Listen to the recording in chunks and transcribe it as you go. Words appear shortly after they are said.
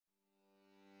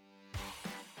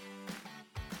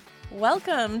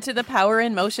Welcome to the Power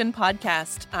in Motion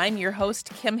podcast. I'm your host,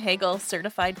 Kim Hagel,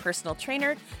 certified personal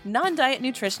trainer, non-diet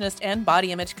nutritionist, and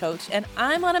body image coach, and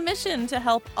I'm on a mission to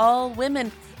help all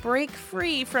women break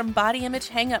free from body image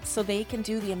hangups so they can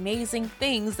do the amazing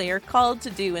things they are called to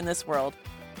do in this world.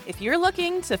 If you're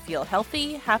looking to feel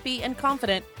healthy, happy, and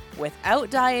confident without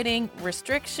dieting,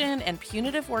 restriction, and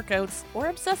punitive workouts, or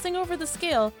obsessing over the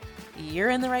scale,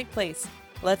 you're in the right place.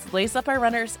 Let's lace up our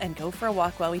runners and go for a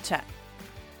walk while we chat.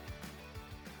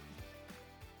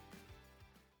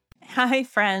 Hi,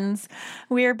 friends.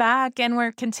 We're back and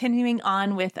we're continuing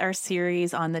on with our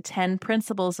series on the 10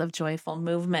 principles of joyful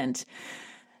movement.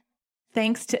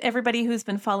 Thanks to everybody who's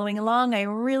been following along. I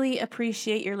really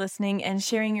appreciate your listening and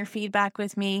sharing your feedback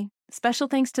with me. Special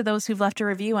thanks to those who've left a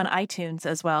review on iTunes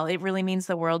as well. It really means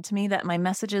the world to me that my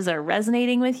messages are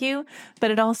resonating with you,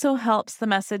 but it also helps the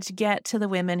message get to the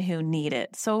women who need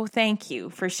it. So thank you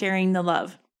for sharing the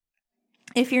love.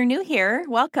 If you're new here,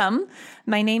 welcome.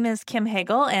 My name is Kim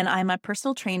Hagel, and I'm a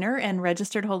personal trainer and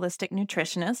registered holistic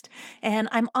nutritionist. And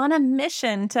I'm on a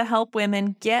mission to help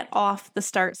women get off the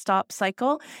start-stop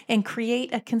cycle and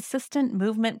create a consistent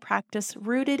movement practice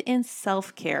rooted in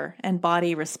self-care and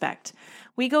body respect.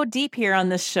 We go deep here on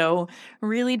this show,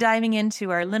 really diving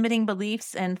into our limiting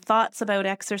beliefs and thoughts about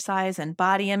exercise and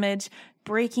body image,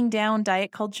 breaking down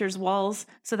diet culture's walls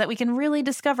so that we can really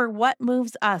discover what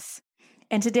moves us.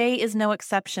 And today is no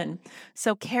exception.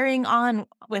 So carrying on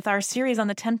with our series on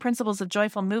the 10 principles of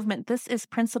joyful movement, this is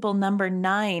principle number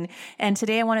 9. And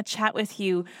today I want to chat with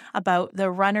you about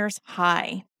the runner's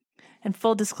high. And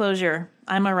full disclosure,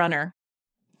 I'm a runner.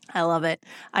 I love it.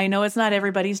 I know it's not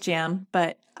everybody's jam,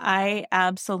 but I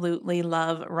absolutely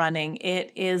love running.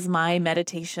 It is my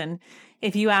meditation.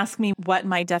 If you ask me what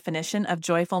my definition of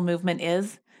joyful movement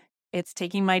is, it's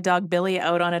taking my dog Billy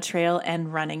out on a trail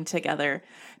and running together.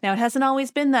 Now, it hasn't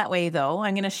always been that way, though.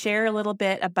 I'm going to share a little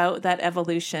bit about that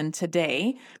evolution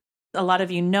today. A lot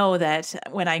of you know that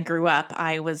when I grew up,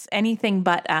 I was anything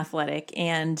but athletic,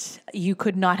 and you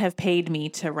could not have paid me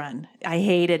to run. I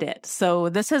hated it. So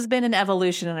this has been an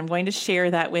evolution, and I'm going to share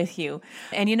that with you.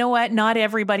 And you know what? Not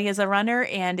everybody is a runner,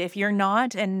 and if you're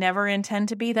not and never intend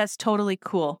to be, that's totally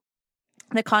cool.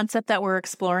 The concept that we're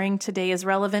exploring today is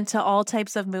relevant to all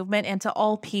types of movement and to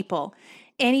all people.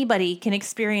 Anybody can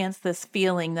experience this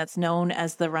feeling that's known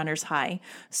as the runner's high.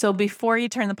 So before you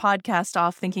turn the podcast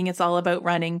off thinking it's all about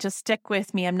running, just stick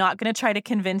with me. I'm not going to try to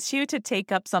convince you to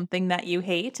take up something that you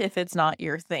hate if it's not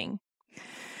your thing.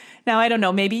 Now, I don't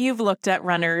know, maybe you've looked at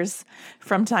runners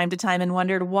from time to time and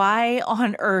wondered why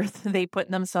on earth they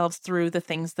put themselves through the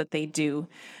things that they do.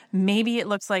 Maybe it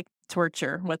looks like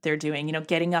torture, what they're doing,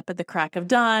 getting up at the crack of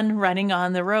dawn, running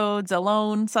on the roads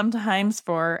alone, sometimes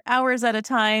for hours at a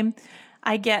time.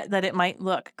 I get that it might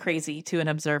look crazy to an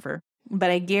observer,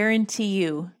 but I guarantee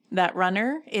you that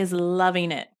runner is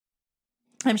loving it.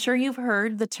 I'm sure you've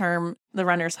heard the term the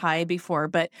runner's high before,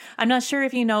 but I'm not sure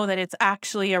if you know that it's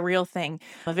actually a real thing.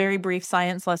 A very brief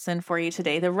science lesson for you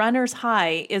today. The runner's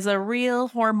high is a real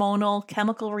hormonal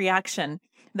chemical reaction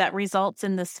that results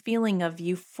in this feeling of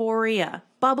euphoria,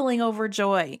 bubbling over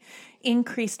joy,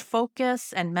 increased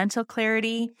focus and mental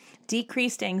clarity,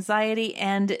 decreased anxiety,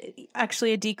 and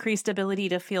actually a decreased ability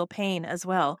to feel pain as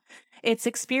well. It's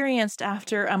experienced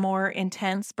after a more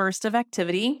intense burst of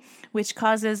activity, which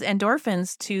causes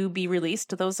endorphins to be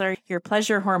released. Those are your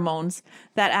pleasure hormones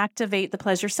that activate the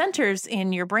pleasure centers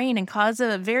in your brain and cause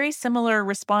a very similar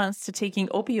response to taking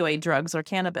opioid drugs or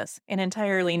cannabis, an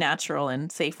entirely natural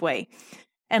and safe way.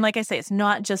 And like I say, it's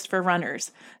not just for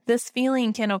runners. This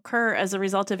feeling can occur as a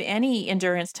result of any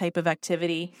endurance type of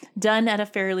activity done at a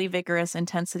fairly vigorous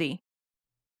intensity.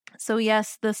 So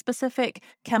yes, the specific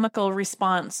chemical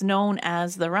response known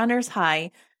as the runner's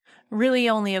high really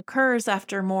only occurs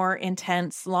after more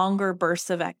intense, longer bursts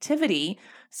of activity.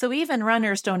 So even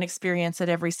runners don't experience it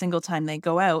every single time they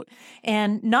go out.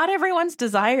 And not everyone's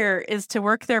desire is to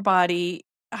work their body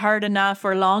hard enough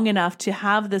or long enough to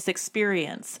have this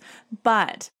experience.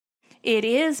 But it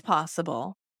is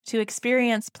possible to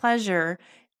experience pleasure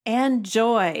and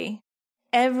joy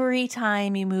every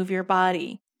time you move your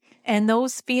body. And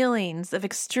those feelings of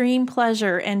extreme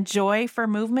pleasure and joy for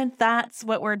movement, that's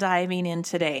what we're diving in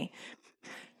today.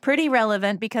 Pretty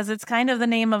relevant because it's kind of the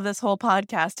name of this whole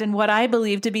podcast and what I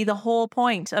believe to be the whole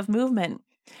point of movement.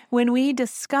 When we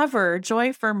discover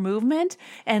joy for movement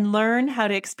and learn how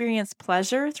to experience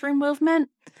pleasure through movement,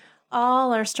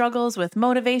 all our struggles with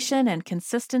motivation and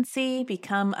consistency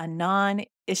become a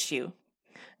non-issue.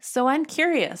 So I'm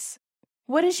curious.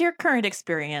 What is your current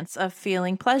experience of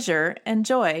feeling pleasure and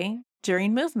joy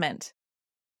during movement?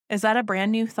 Is that a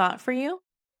brand new thought for you?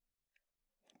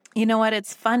 You know what?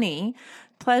 It's funny.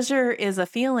 Pleasure is a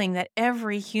feeling that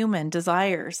every human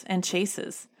desires and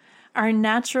chases. Our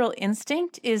natural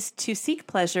instinct is to seek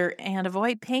pleasure and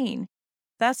avoid pain.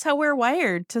 That's how we're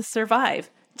wired to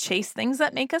survive. Chase things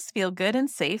that make us feel good and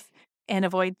safe and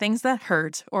avoid things that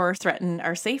hurt or threaten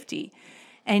our safety.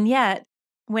 And yet,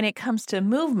 when it comes to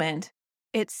movement,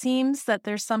 it seems that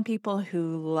there's some people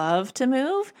who love to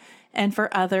move, and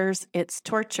for others, it's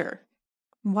torture.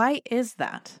 Why is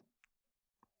that?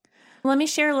 Let me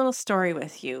share a little story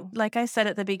with you. Like I said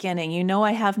at the beginning, you know,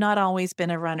 I have not always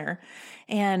been a runner.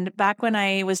 And back when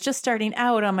I was just starting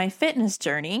out on my fitness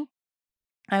journey,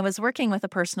 I was working with a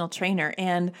personal trainer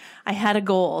and I had a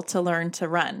goal to learn to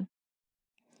run.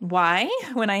 Why?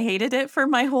 When I hated it for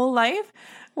my whole life?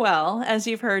 Well, as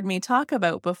you've heard me talk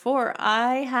about before,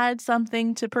 I had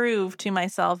something to prove to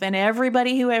myself and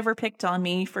everybody who ever picked on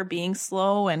me for being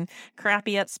slow and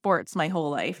crappy at sports my whole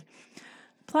life.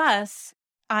 Plus,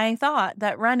 I thought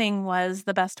that running was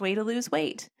the best way to lose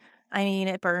weight. I mean,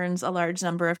 it burns a large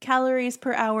number of calories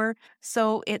per hour,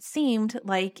 so it seemed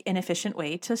like an efficient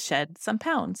way to shed some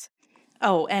pounds.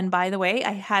 Oh, and by the way,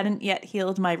 I hadn't yet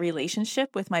healed my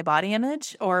relationship with my body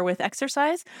image or with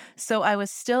exercise, so I was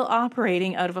still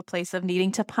operating out of a place of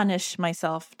needing to punish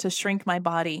myself to shrink my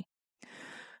body.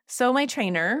 So my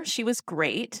trainer, she was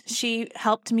great. She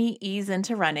helped me ease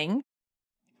into running.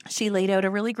 She laid out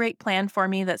a really great plan for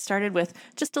me that started with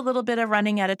just a little bit of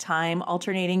running at a time,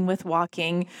 alternating with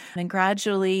walking. And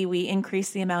gradually we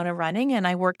increased the amount of running, and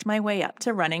I worked my way up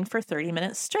to running for 30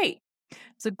 minutes straight.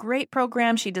 It's a great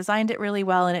program. She designed it really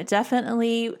well, and it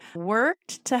definitely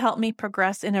worked to help me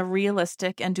progress in a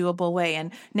realistic and doable way.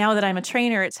 And now that I'm a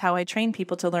trainer, it's how I train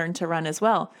people to learn to run as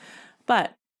well.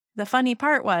 But the funny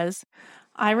part was,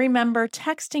 I remember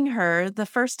texting her the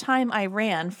first time I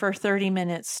ran for 30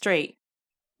 minutes straight.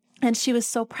 And she was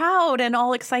so proud and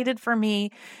all excited for me.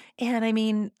 And I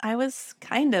mean, I was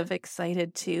kind of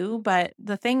excited too. But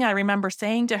the thing I remember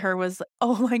saying to her was,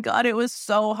 "Oh my God, it was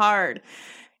so hard."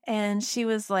 And she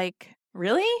was like,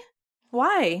 "Really?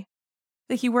 Why?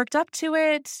 Like, you worked up to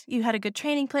it, you had a good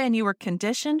training plan, you were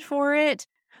conditioned for it.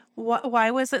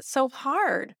 Why was it so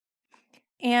hard?"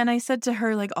 And I said to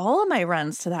her, like, all of my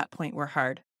runs to that point were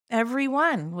hard. Every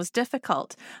one was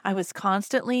difficult. I was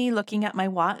constantly looking at my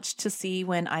watch to see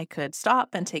when I could stop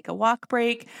and take a walk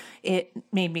break. It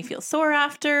made me feel sore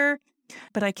after,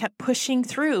 but I kept pushing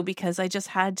through because I just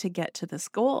had to get to this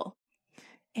goal.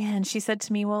 And she said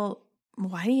to me, "Well,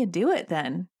 why do you do it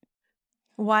then?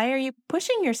 Why are you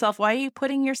pushing yourself? Why are you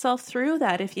putting yourself through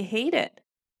that if you hate it?"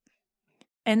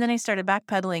 And then I started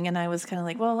backpedaling and I was kind of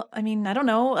like, "Well, I mean, I don't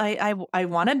know. I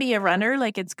want to be a runner.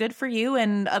 Like, it's good for you.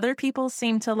 And other people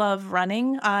seem to love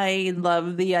running. I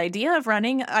love the idea of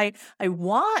running. I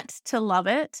want to love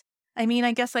it. I mean,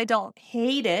 I guess I don't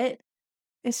hate it.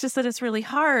 It's just that it's really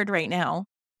hard right now."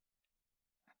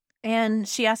 And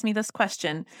she asked me this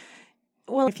question.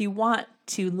 "Well, if you want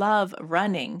to love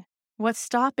running, what's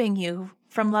stopping you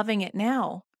from loving it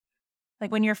now?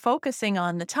 Like, when you're focusing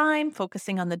on the time,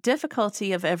 focusing on the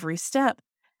difficulty of every step,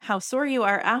 how sore you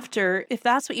are after, if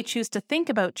that's what you choose to think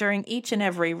about during each and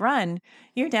every run,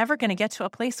 you're never going to get to a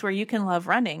place where you can love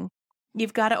running.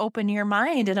 You've got to open your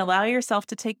mind and allow yourself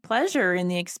to take pleasure in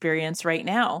the experience right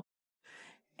now."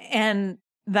 And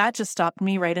that just stopped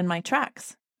me right in my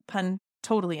tracks. Pun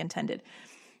totally intended.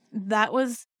 That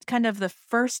was kind of the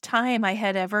first time I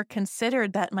had ever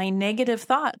considered that my negative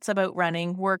thoughts about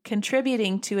running were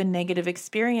contributing to a negative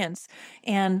experience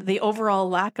and the overall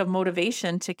lack of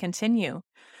motivation to continue.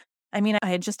 I mean, I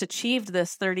had just achieved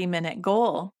this 30-minute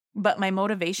goal, but my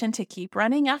motivation to keep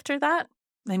running after that,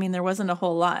 I mean, there wasn't a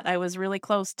whole lot. I was really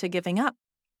close to giving up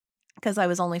because I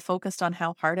was only focused on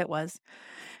how hard it was.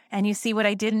 And you see, what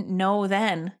I didn't know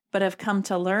then, but have come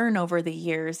to learn over the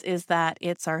years, is that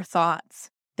it's our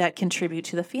thoughts that contribute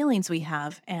to the feelings we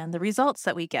have and the results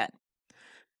that we get.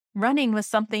 Running was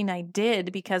something I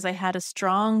did because I had a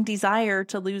strong desire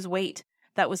to lose weight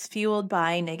that was fueled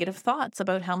by negative thoughts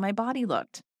about how my body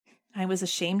looked. I was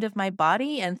ashamed of my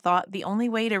body and thought the only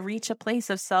way to reach a place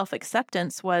of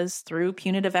self-acceptance was through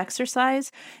punitive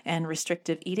exercise and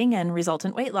restrictive eating and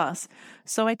resultant weight loss.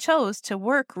 So I chose to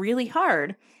work really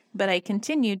hard, but I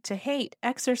continued to hate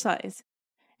exercise.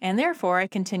 And therefore, I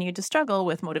continued to struggle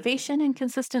with motivation and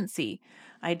consistency.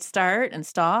 I'd start and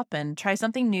stop and try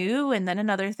something new and then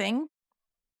another thing.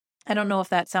 I don't know if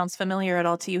that sounds familiar at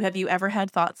all to you. Have you ever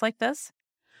had thoughts like this?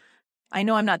 I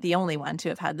know I'm not the only one to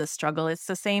have had this struggle. It's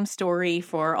the same story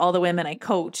for all the women I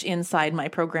coach inside my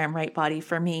program, Right Body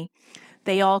for Me.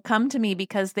 They all come to me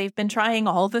because they've been trying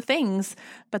all the things,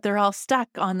 but they're all stuck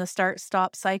on the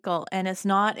start-stop cycle. And it's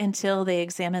not until they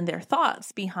examine their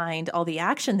thoughts behind all the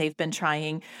action they've been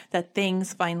trying that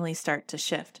things finally start to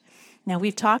shift. Now,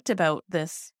 we've talked about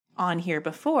this on here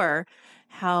before,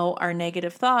 how our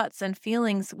negative thoughts and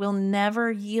feelings will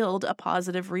never yield a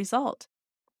positive result.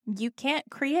 You can't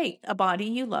create a body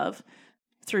you love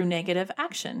through negative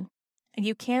action.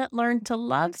 You can't learn to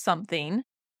love something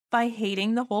by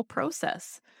hating the whole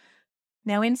process.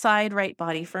 Now, inside Right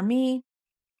Body for Me,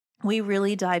 we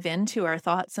really dive into our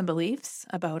thoughts and beliefs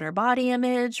about our body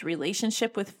image,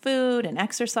 relationship with food and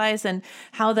exercise, and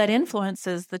how that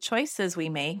influences the choices we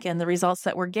make and the results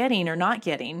that we're getting or not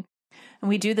getting. And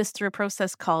we do this through a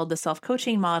process called the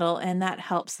self-coaching model, and that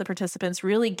helps the participants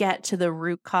really get to the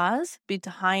root cause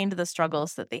behind the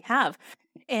struggles that they have.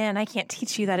 And I can't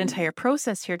teach you that entire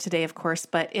process here today, of course,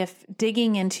 but if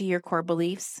digging into your core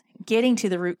beliefs, getting to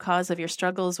the root cause of your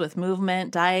struggles with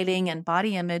movement, dieting, and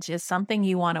body image is something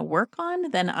you want to work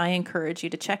on, then I encourage you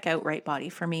to check out Right Body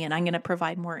for Me, and I'm going to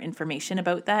provide more information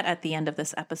about that at the end of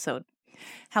this episode.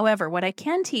 However, what I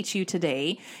can teach you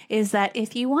today is that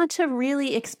if you want to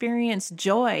really experience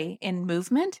joy in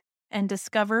movement and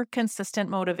discover consistent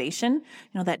motivation,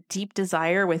 that deep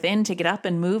desire within to get up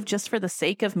and move just for the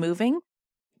sake of moving,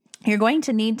 you're going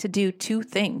to need to do two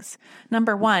things.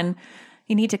 Number one,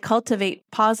 you need to cultivate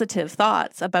positive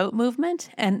thoughts about movement.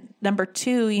 And number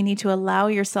two, you need to allow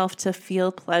yourself to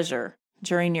feel pleasure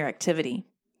during your activity.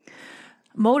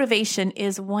 Motivation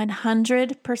is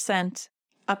 100%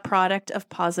 a product of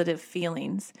positive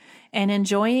feelings. And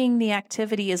enjoying the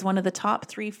activity is one of the top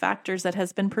 3 factors that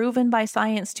has been proven by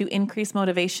science to increase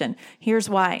motivation. Here's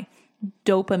why.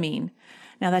 Dopamine.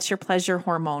 Now, that's your pleasure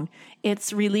hormone.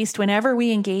 It's released whenever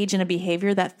we engage in a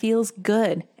behavior that feels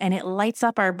good, and it lights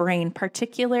up our brain,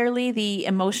 particularly the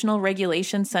emotional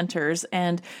regulation centers.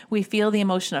 And we feel the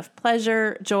emotion of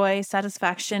pleasure, joy,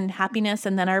 satisfaction, happiness,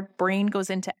 and then our brain goes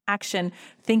into action,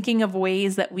 thinking of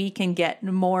ways that we can get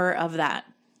more of that,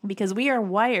 because we are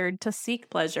wired to seek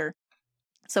pleasure.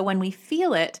 So when we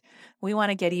feel it, we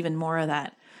want to get even more of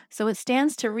that. So it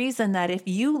stands to reason that if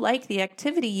you like the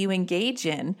activity you engage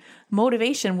in,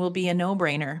 motivation will be a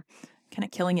no-brainer. Kind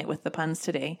of killing it with the puns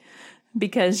today,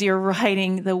 because you're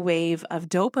riding the wave of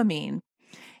dopamine.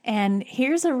 And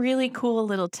here's a really cool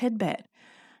little tidbit.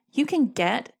 You can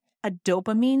get a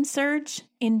dopamine surge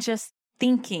in just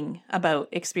thinking about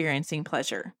experiencing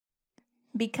pleasure.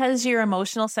 Because your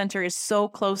emotional center is so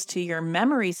close to your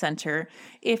memory center,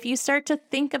 if you start to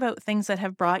think about things that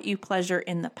have brought you pleasure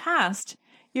in the past,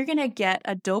 you're going to get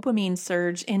a dopamine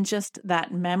surge in just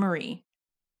that memory.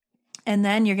 And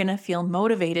then you're going to feel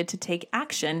motivated to take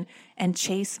action and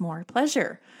chase more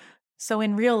pleasure. So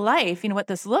in real life, what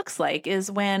this looks like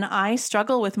is when I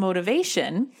struggle with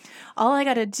motivation, all I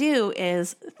got to do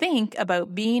is think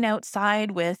about being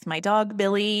outside with my dog,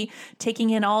 Billy,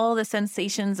 taking in all the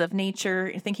sensations of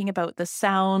nature, thinking about the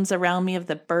sounds around me of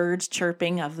the birds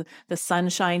chirping, of the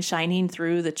sunshine shining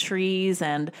through the trees,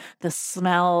 and the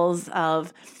smells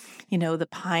of the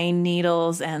pine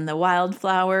needles and the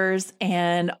wildflowers.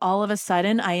 And all of a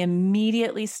sudden, I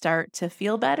immediately start to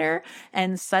feel better.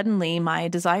 And suddenly my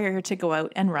desire to go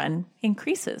out and run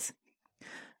increases.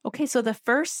 Okay, so the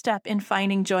first step in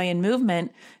finding joy in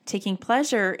movement, taking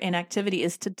pleasure in activity,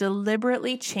 is to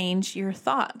deliberately change your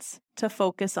thoughts to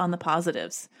focus on the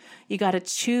positives. You got to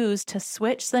choose to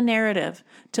switch the narrative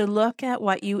to look at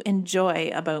what you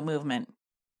enjoy about movement.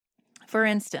 For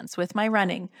instance, with my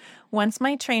running, once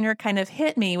my trainer kind of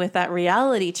hit me with that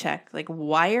reality check, like,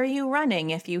 why are you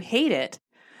running if you hate it?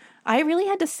 I really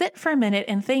had to sit for a minute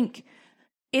and think,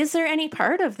 is there any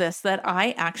part of this that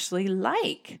I actually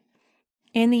like?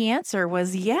 And the answer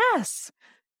was yes.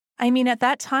 At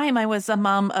that time, I was a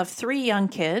mom of 3 young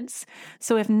kids.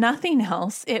 So if nothing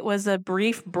else, it was a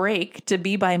brief break to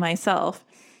be by myself.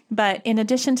 But in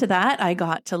addition to that, I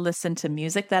got to listen to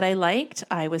music that I liked.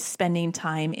 I was spending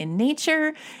time in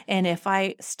nature. And if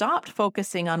I stopped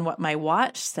focusing on what my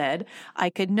watch said, I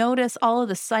could notice all of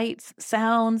the sights,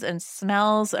 sounds, and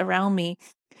smells around me.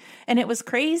 And it was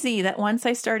crazy that once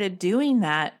I started doing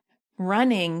that,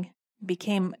 running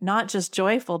became not just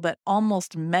joyful, but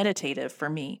almost meditative for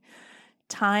me.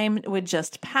 Time would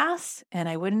just pass and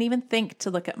I wouldn't even think to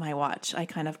look at my watch. I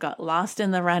kind of got lost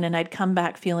in the run and I'd come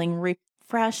back feeling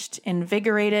refreshed,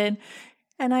 invigorated,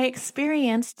 and I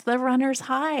experienced the runner's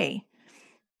high.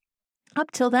 Up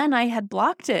till then, I had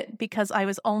blocked it because I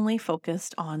was only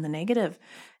focused on the negative.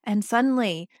 And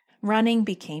suddenly, running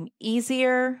became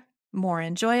easier, more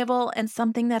enjoyable, and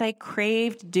something that I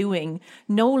craved doing.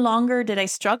 No longer did I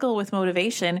struggle with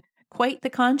motivation. Quite the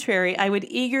contrary, I would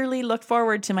eagerly look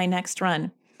forward to my next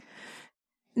run.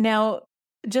 Now,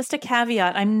 just a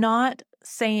caveat, I'm not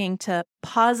saying to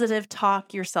positive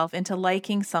talk yourself into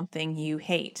liking something you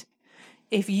hate.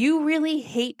 If you really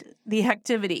hate the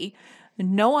activity,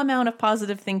 no amount of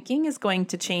positive thinking is going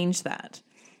to change that.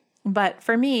 But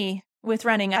for me, with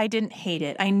running, I didn't hate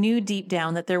it. I knew deep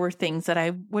down that there were things that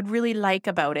I would really like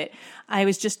about it. I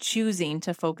was just choosing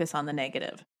to focus on the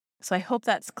negative. So I hope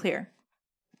that's clear.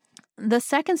 The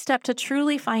second step to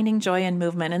truly finding joy in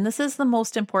movement, and this is the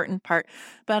most important part,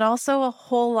 but also a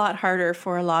whole lot harder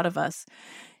for a lot of us,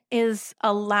 is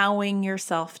allowing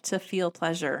yourself to feel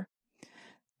pleasure.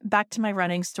 Back to my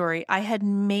running story, I had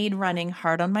made running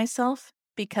hard on myself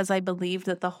because I believed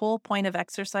that the whole point of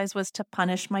exercise was to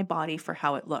punish my body for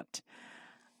how it looked.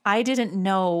 I didn't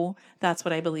know that's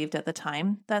what I believed at the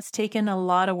time. That's taken a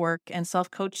lot of work and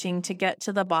self-coaching to get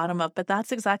to the bottom of, but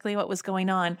that's exactly what was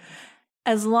going on.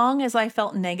 As long as I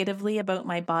felt negatively about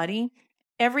my body,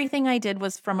 everything I did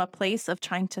was from a place of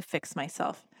trying to fix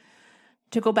myself.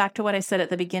 To go back to what I said at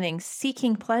the beginning,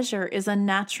 seeking pleasure is a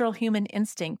natural human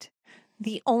instinct.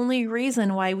 The only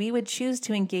reason why we would choose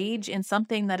to engage in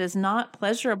something that is not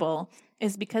pleasurable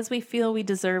is because we feel we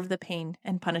deserve the pain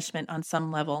and punishment on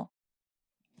some level.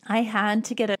 I had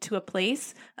to get to a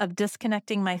place of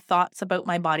disconnecting my thoughts about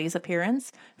my body's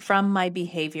appearance from my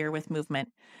behavior with movement.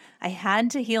 I had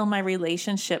to heal my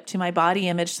relationship to my body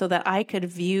image so that I could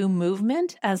view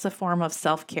movement as a form of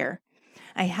self-care.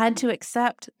 I had to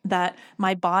accept that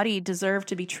my body deserved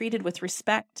to be treated with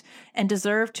respect and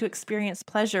deserved to experience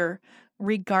pleasure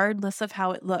regardless of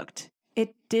how it looked.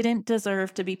 It didn't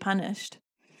deserve to be punished.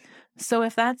 So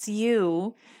if that's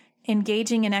you,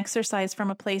 engaging in exercise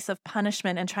from a place of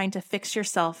punishment and trying to fix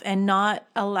yourself and not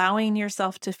allowing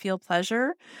yourself to feel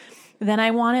pleasure, then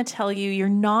I want to tell you, you're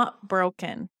not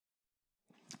broken.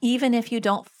 Even if you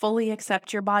don't fully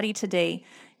accept your body today,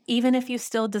 even if you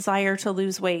still desire to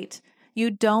lose weight, you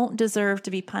don't deserve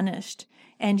to be punished,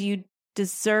 and you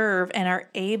deserve and are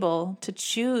able to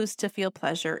choose to feel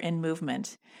pleasure in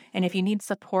movement. And if you need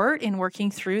support in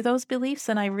working through those beliefs,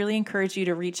 then I really encourage you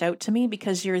to reach out to me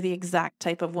because you're the exact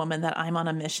type of woman that I'm on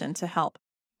a mission to help.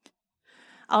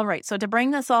 All right, so to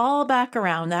bring this all back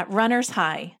around, that runner's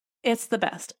high, it's the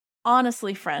best.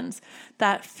 Honestly, friends,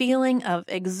 that feeling of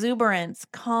exuberance,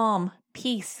 calm,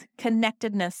 peace,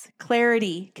 connectedness,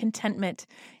 clarity, contentment,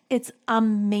 it's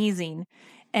amazing.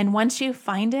 And once you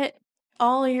find it,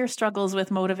 all your struggles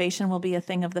with motivation will be a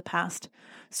thing of the past.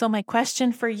 So my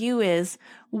question for you is,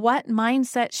 what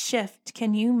mindset shift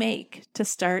can you make to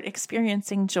start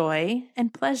experiencing joy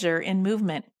and pleasure in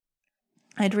movement?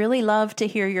 I'd really love to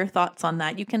hear your thoughts on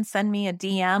that. You can send me a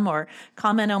DM or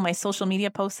comment on my social media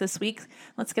posts this week.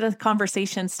 Let's get a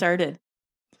conversation started.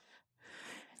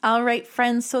 All right,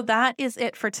 friends, so that is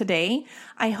it for today.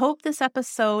 I hope this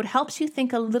episode helps you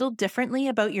think a little differently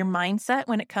about your mindset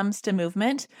when it comes to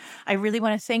movement. I really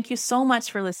want to thank you so much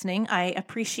for listening. I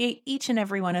appreciate each and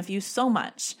every one of you so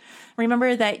much.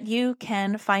 Remember that you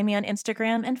can find me on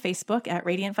Instagram and Facebook at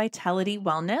Radiant Vitality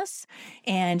Wellness,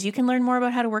 and you can learn more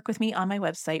about how to work with me on my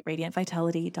website,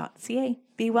 radiantvitality.ca.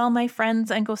 Be well, my friends,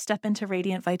 and go step into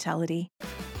radiant vitality.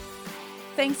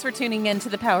 Thanks for tuning in to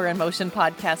the Power in Motion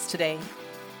podcast today.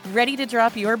 Ready to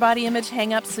drop your body image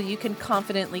hang-ups so you can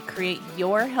confidently create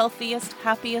your healthiest,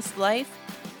 happiest life?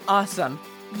 Awesome.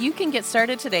 You can get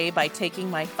started today by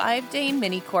taking my 5-day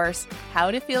mini course,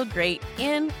 How to Feel Great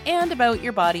in and About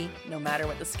Your Body, no matter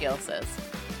what the scale says.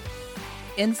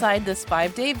 Inside this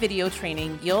 5-day video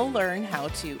training, you'll learn how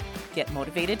to get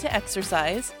motivated to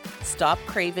exercise, stop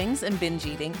cravings and binge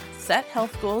eating, set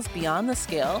health goals beyond the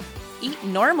scale, eat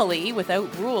normally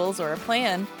without rules or a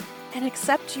plan, and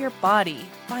accept your body.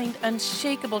 Find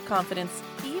unshakable confidence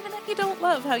even if you don't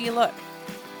love how you look.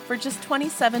 For just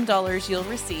 $27, you'll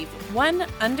receive one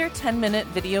under 10-minute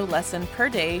video lesson per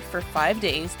day for 5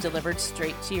 days delivered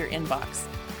straight to your inbox,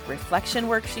 reflection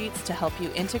worksheets to help you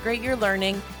integrate your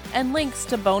learning, and links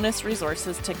to bonus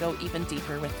resources to go even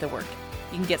deeper with the work.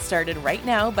 You can get started right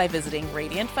now by visiting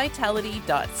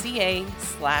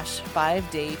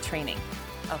radiantvitality.ca/5-day training.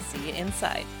 I'll see you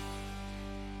inside.